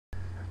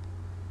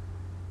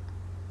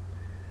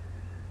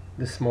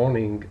This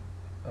morning,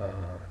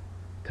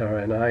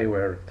 Tara and I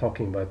were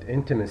talking about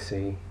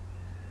intimacy,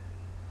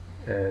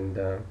 and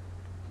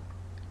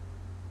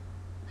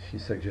she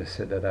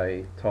suggested that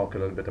I talk a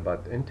little bit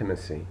about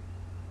intimacy.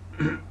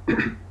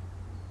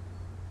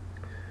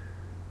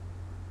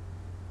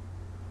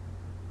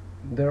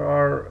 There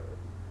are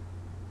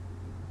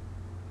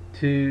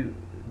two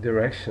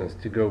directions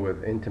to go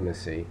with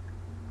intimacy.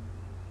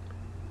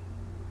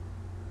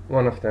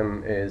 One of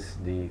them is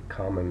the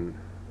common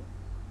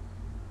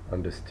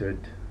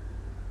understood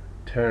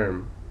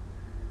term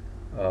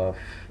of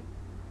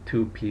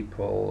two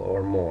people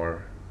or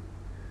more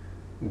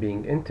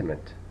being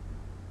intimate,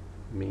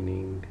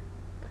 meaning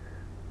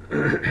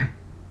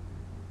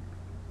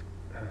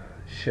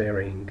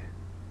sharing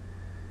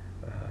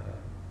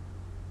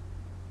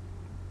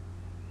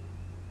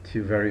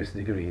to various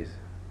degrees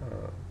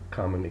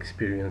common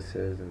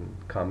experiences and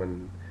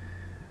common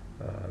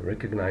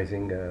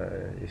recognizing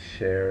a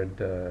shared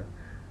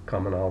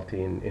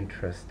commonality in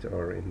interest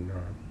or in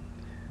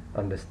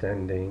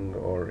understanding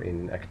or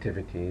in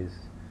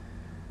activities,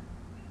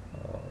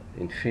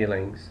 in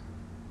feelings.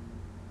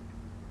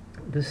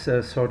 This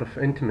sort of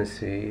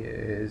intimacy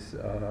is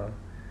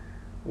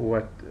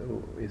what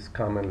is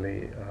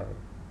commonly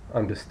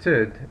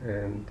understood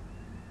and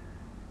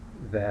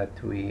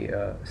that we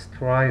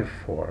strive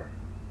for.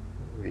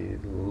 We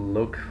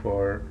look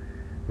for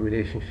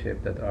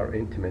relationships that are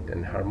intimate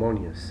and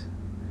harmonious,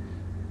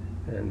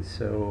 and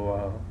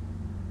so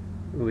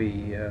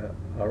we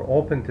are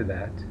open to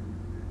that,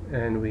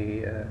 and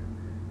we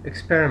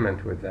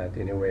experiment with that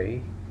in a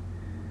way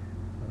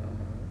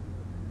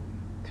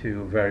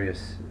to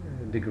various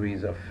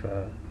degrees of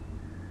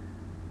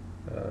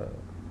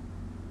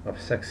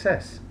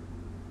success.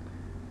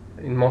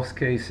 In most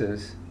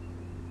cases,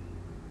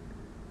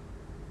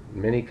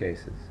 many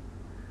cases,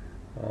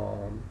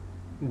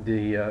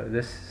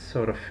 this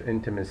sort of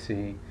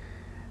intimacy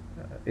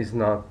is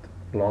not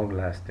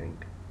long-lasting.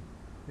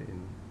 It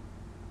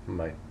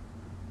might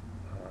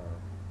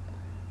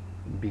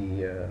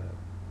be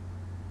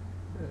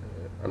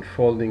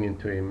unfolding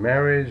into a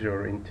marriage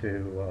or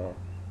into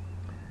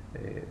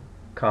a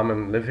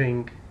common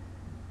living,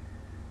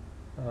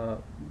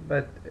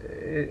 but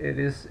it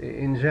is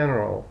in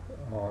general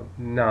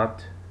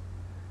not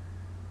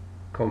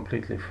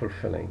completely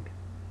fulfilling.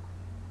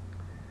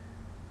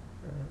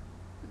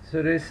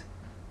 So there is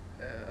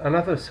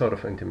another sort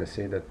of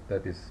intimacy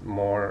that is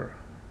more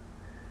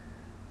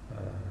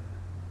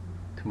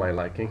to my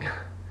liking,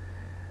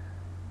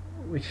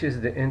 which is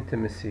the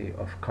intimacy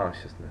of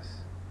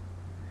consciousness.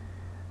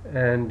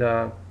 And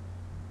so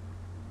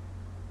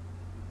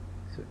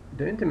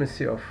the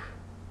intimacy of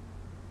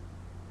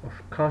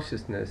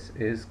consciousness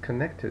is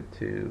connected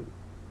to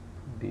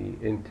the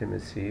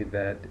intimacy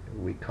that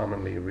we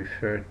commonly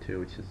refer to,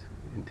 which is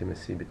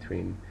intimacy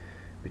between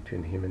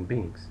human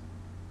beings.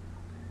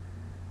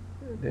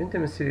 The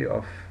intimacy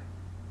of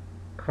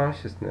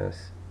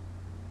consciousness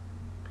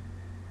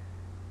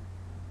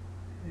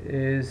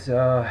is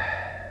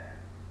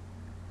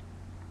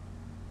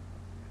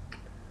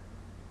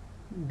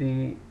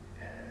the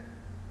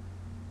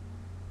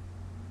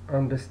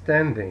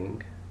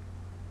understanding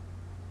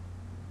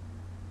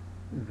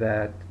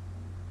that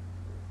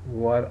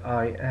what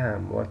I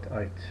am, what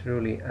I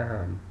truly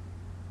am,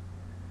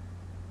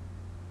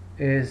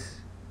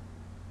 is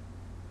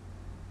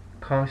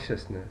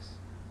consciousness,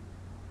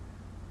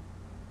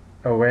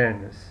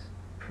 awareness,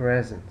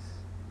 presence,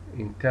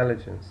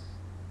 intelligence,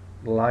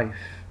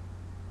 life,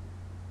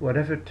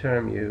 whatever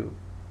term you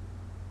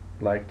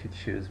like to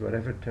choose,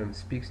 whatever term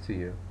speaks to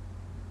you,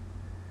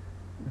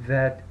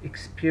 that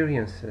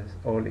experiences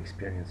all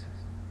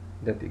experiences,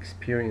 that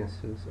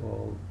experiences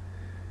all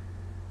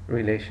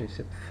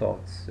relationship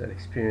thoughts, that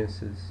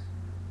experiences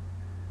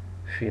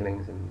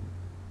feelings and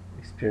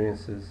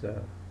experiences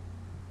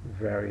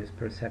various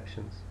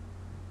perceptions,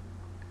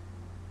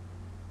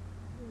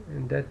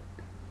 and that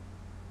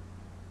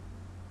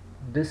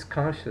this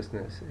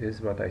consciousness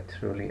is what I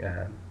truly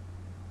am.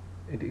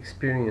 It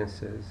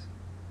experiences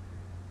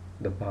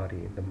the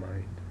body and the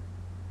mind.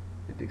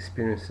 It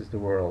experiences the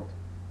world.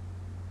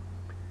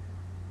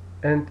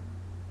 And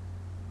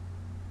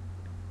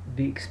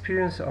the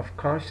experience of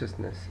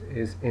consciousness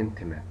is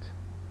intimate.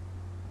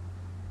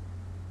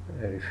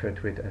 I refer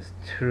to it as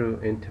true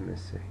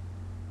intimacy.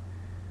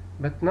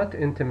 But not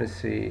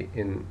intimacy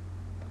in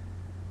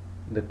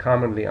the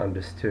commonly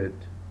understood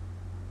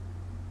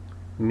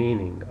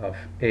meaning of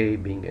A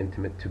being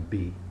intimate to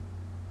B,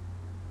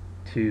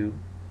 two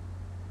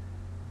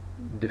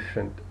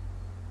different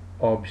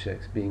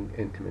objects being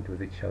intimate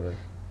with each other.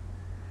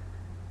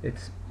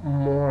 It's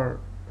more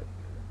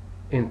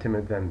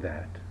intimate than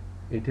that.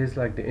 It is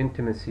like the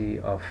intimacy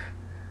of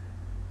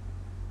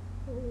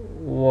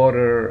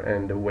water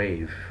and a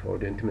wave, or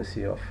the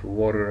intimacy of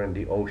water and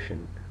the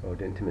ocean, or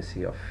the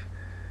intimacy of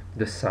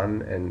the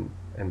sun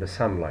and the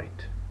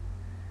sunlight.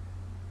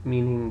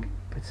 Meaning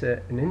it's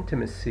an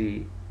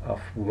intimacy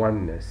of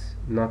oneness,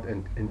 not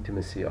an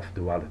intimacy of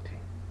duality.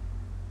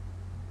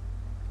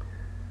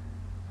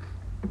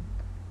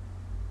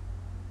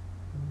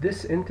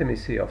 this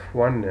intimacy of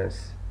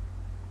oneness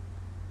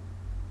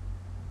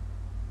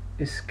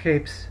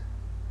escapes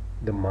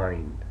the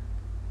mind,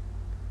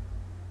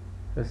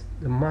 because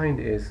the mind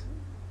is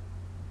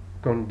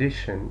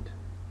conditioned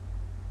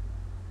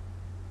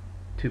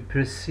to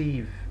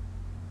perceive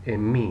a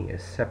me, a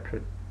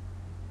separate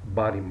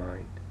body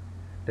mind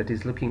that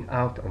is looking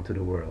out onto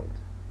the world,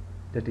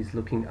 that is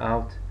looking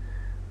out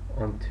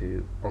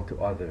onto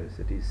others,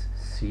 that is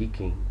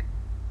seeking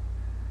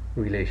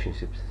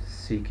relationships,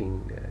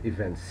 seeking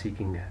events,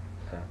 seeking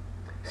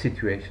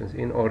situations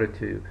in order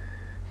to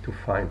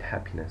find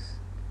happiness.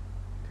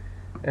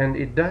 And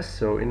it does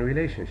so in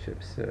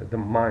relationships. The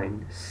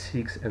mind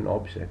seeks an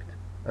object,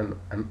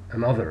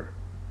 another,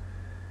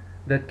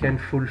 that can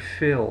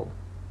fulfill,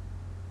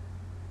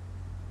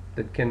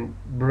 that can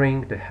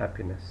bring the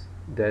happiness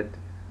that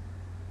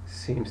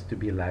seems to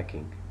be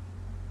lacking.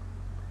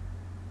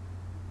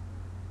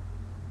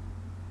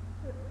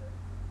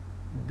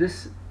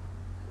 This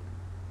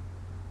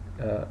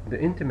the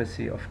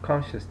intimacy of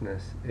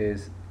consciousness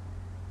is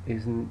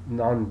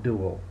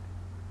non-dual.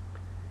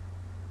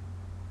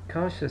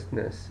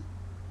 Consciousness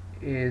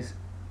is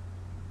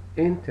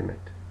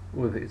intimate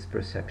with its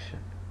perception.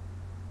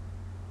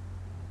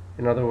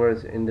 In other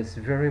words, in this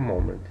very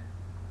moment,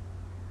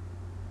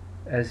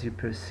 as you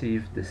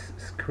perceive this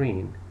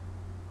screen,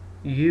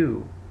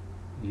 you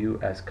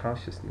as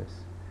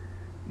consciousness,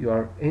 you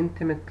are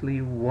intimately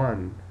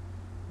one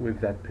with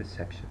that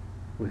perception,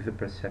 with the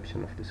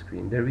perception of the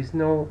screen. There is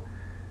no,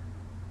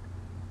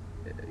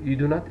 you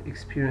do not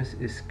experience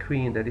a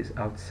screen that is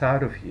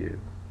outside of you,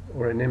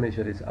 or an image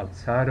that is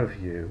outside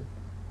of you.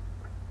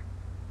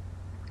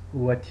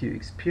 What you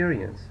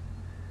experience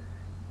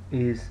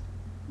is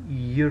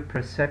your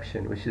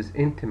perception, which is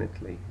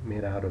intimately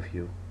made out of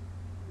you,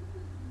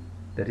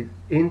 that is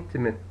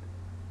intimate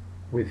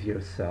with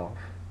yourself,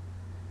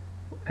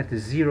 at a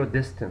zero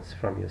distance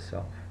from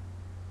yourself.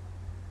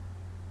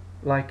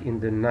 Like in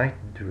the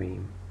night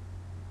dream,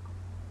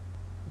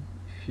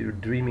 if you're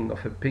dreaming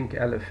of a pink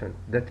elephant,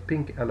 that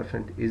pink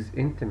elephant is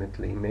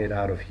intimately made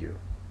out of you.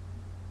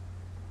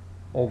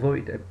 Although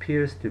it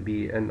appears to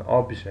be an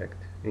object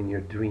in your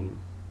dream,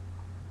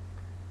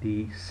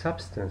 the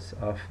substance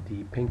of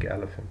the pink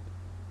elephant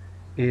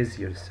is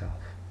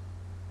yourself,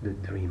 the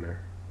dreamer.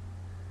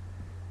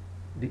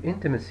 The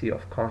intimacy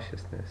of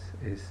consciousness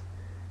is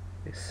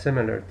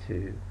similar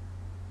to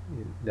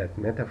that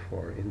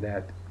metaphor, in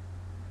that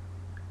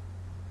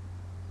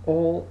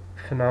all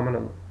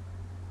phenomenal,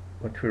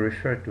 what we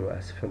refer to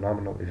as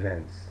phenomenal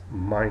events,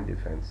 mind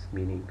events,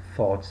 meaning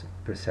thoughts,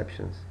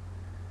 perceptions,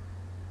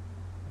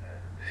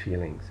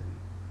 feelings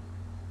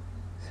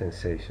and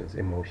sensations,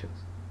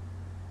 emotions,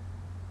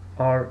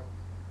 are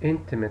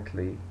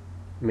intimately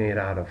made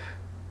out of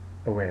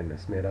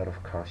awareness, made out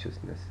of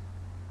consciousness.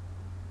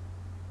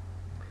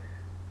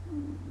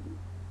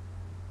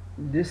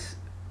 This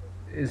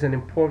is an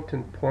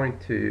important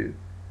point to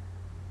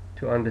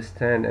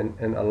understand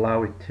and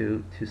allow it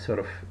to sort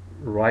of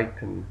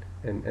ripen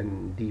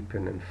and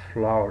deepen and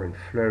flower and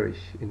flourish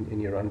in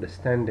your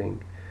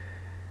understanding,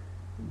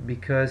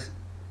 because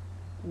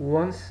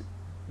once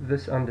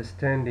this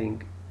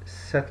understanding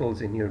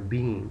settles in your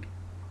being,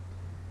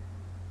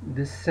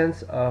 this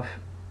sense of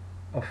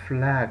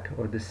lack,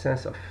 or the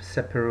sense of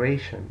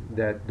separation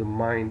that the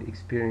mind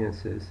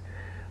experiences,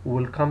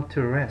 will come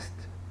to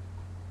rest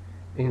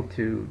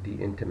into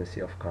the intimacy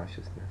of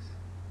consciousness,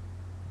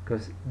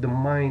 because the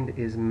mind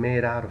is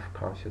made out of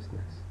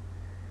consciousness.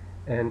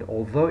 And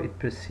although it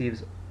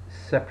perceives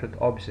separate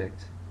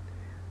objects,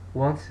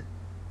 once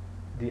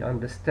the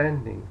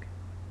understanding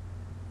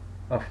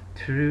of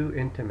true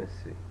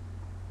intimacy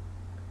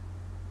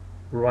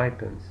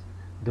ripens,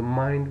 the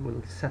mind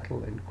will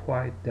settle and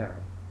quiet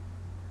down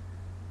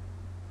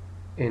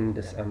in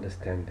this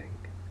understanding,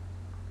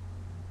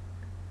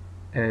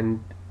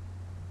 and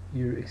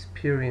your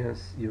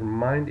experience, your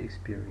mind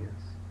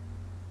experience,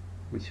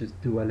 which is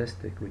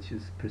dualistic, which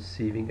is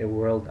perceiving a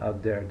world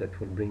out there that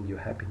will bring you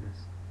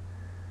happiness,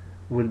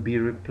 will be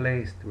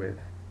replaced with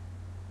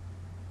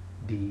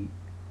the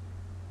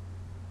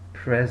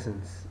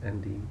presence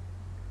and the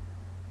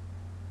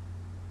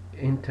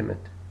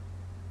intimate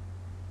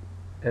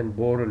and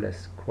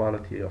borderless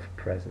quality of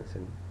presence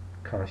and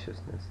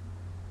consciousness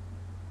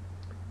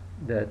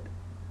that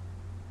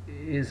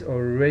is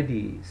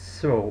already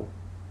so,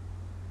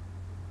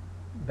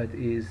 but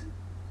is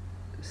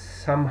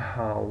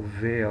somehow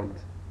veiled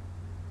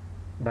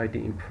by the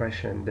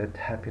impression that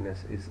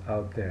happiness is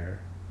out there,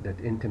 that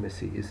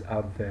intimacy is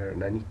out there,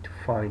 and I need to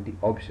find the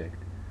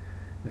object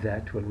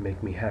that will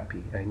make me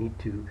happy. I need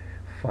to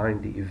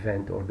find the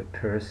event or the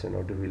person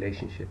or the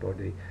relationship or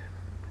the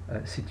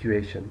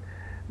situation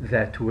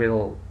that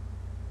will,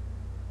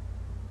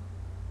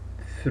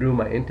 through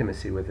my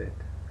intimacy with it,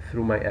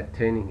 through my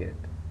attaining it,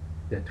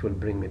 that will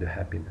bring me to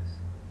happiness.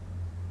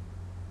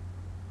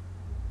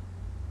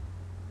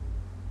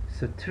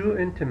 So true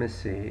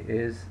intimacy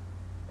is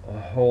a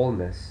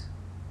wholeness,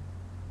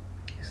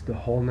 is the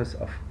wholeness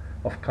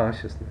of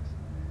consciousness,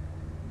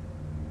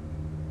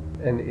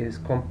 and is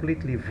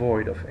completely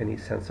void of any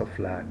sense of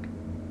lack.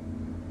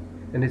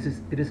 And it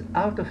is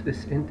out of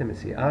this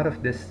intimacy, out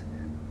of this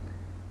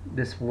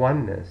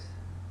oneness,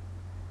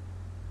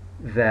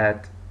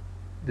 that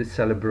the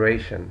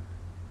celebration,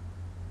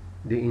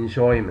 the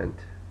enjoyment,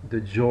 the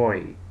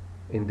joy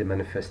in the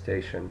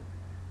manifestation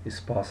is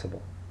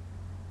possible.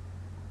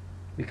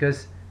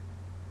 Because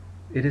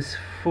it is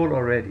full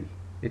already,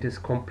 it is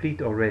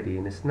complete already,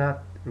 and it's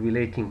not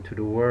relating to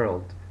the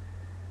world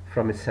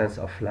from a sense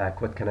of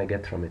lack. What can I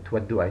get from it?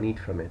 What do I need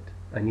from it?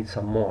 I need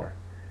some more.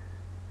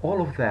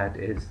 All of that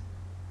is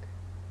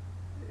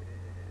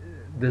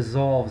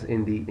dissolves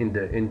in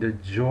the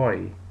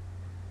joy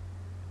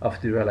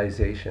of the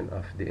realization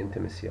of the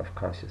intimacy of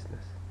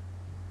consciousness.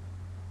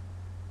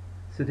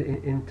 So the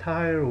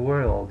entire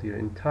world, your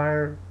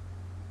entire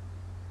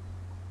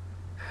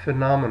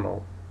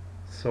phenomenal,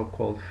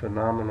 so-called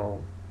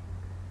phenomenal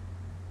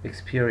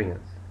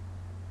experience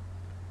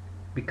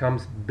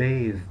becomes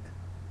bathed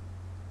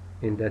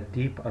in that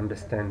deep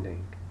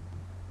understanding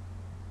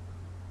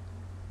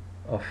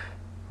of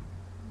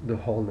the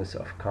wholeness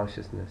of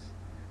consciousness,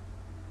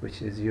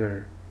 which is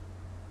your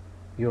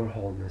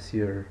wholeness,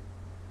 your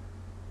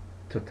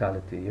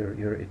totality,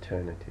 your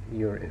eternity,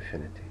 your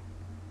infinity.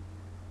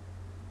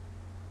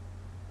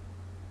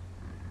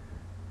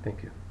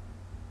 Thank you.